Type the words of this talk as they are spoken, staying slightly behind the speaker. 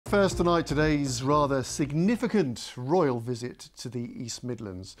First tonight, today's rather significant royal visit to the East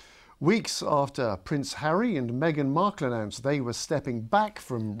Midlands. Weeks after Prince Harry and Meghan Markle announced they were stepping back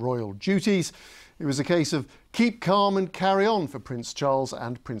from royal duties, it was a case of keep calm and carry on for Prince Charles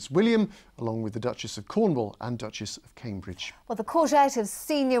and Prince William, along with the Duchess of Cornwall and Duchess of Cambridge. Well, the quartet of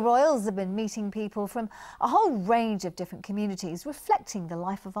senior royals have been meeting people from a whole range of different communities, reflecting the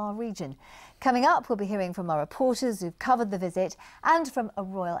life of our region. Coming up, we'll be hearing from our reporters who've covered the visit and from a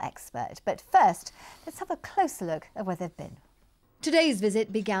royal expert. But first, let's have a closer look at where they've been. Today's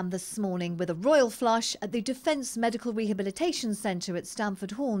visit began this morning with a royal flush at the Defence Medical Rehabilitation Centre at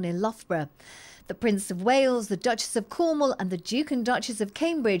Stanford Hall near Loughborough. The Prince of Wales, the Duchess of Cornwall and the Duke and Duchess of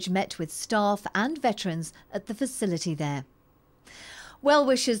Cambridge met with staff and veterans at the facility there.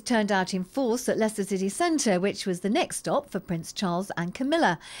 Well-wishers turned out in force at Leicester City Centre, which was the next stop for Prince Charles and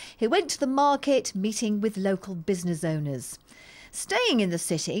Camilla, who went to the market meeting with local business owners. Staying in the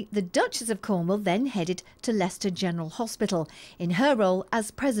city, the Duchess of Cornwall then headed to Leicester General Hospital in her role as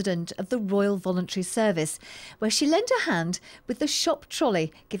President of the Royal Voluntary Service, where she lent a hand with the shop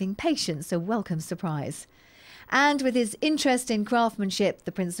trolley, giving patients a welcome surprise. And with his interest in craftsmanship,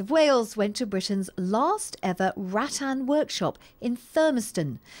 the Prince of Wales went to Britain's last ever rattan workshop in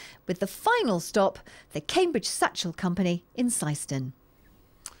Thurmaston, with the final stop, the Cambridge Satchel Company in Syston.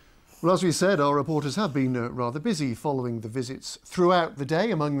 Well, as we said, our reporters have been rather busy following the visits throughout the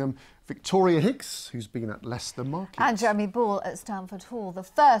day, among them Victoria Hicks, who's been at Leicester Market. And Jeremy Ball at Stanford Hall, the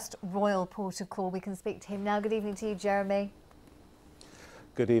first royal port of call. We can speak to him now. Good evening to you, Jeremy.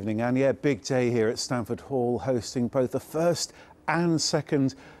 Good evening, Anne. Yeah, big day here at Stanford Hall, hosting both the first and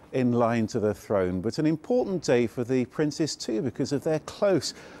second in line to the throne. But an important day for the princes too, because of their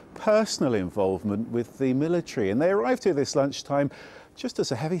close personal involvement with the military. And they arrived here this lunchtime just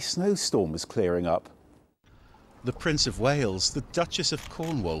as a heavy snowstorm was clearing up. The Prince of Wales, the Duchess of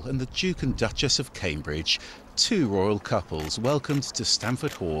Cornwall and the Duke and Duchess of Cambridge, two royal couples welcomed to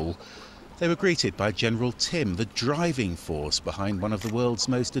Stanford Hall. They were greeted by General Tim, the driving force behind one of the world's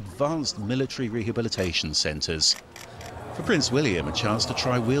most advanced military rehabilitation centres. For Prince William, a chance to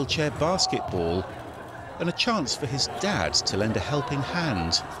try wheelchair basketball and a chance for his dad to lend a helping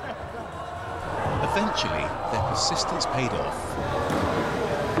hand. Eventually, their persistence paid off.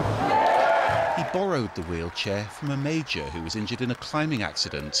 He borrowed the wheelchair from a major who was injured in a climbing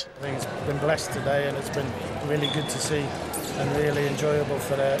accident. I think it's been blessed today, and it's been really good to see and really enjoyable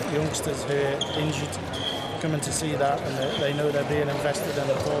for the youngsters who are injured coming to see that, and they know they're being invested in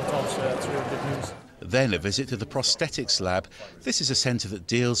and thought of, so it's really good news. Then a visit to the prosthetics lab. This is a centre that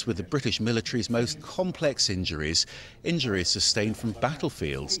deals with the British military's most complex injuries sustained from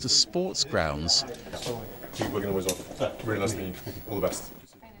battlefields to sports grounds. Keep working always off. Really nice meeting. All the best.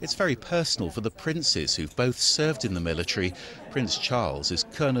 It's very personal for the princes who've both served in the military. Prince Charles is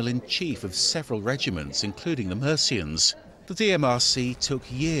Colonel-in-Chief of several regiments, including the Mercians. The DMRC took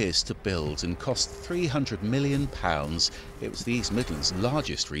years to build and cost £300 million. It was the East Midlands'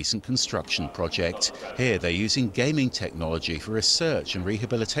 largest recent construction project. Here they're using gaming technology for research and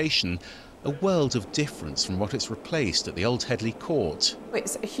rehabilitation, a world of difference from what it's replaced at the Old Headley Court.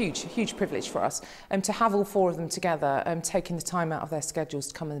 It's a huge privilege for us to have all four of them together, taking the time out of their schedules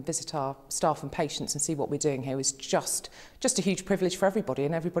to come and visit our staff and patients and see what we're doing here is just a huge privilege for everybody,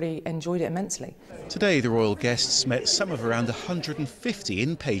 and everybody enjoyed it immensely. Today the royal guests met some of around 150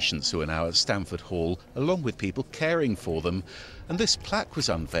 inpatients who are now at Stanford Hall, along with people caring for them, and this plaque was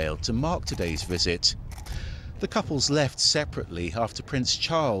unveiled to mark today's visit. The couples left separately after Prince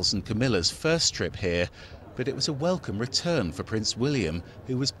Charles and Camilla's first trip here, but it was a welcome return for Prince William,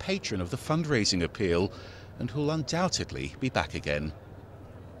 who was patron of the fundraising appeal and who'll undoubtedly be back again.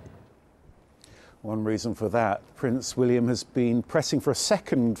 One reason for that, Prince William has been pressing for a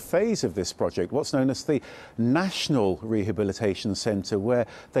second phase of this project, what's known as the National Rehabilitation Centre, where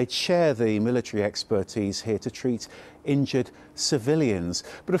they'd share the military expertise here to treat injured civilians.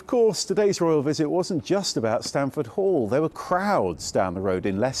 But of course, today's royal visit wasn't just about Stanford Hall. There were crowds down the road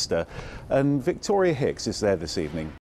in Leicester, and Victoria Hicks is there this evening.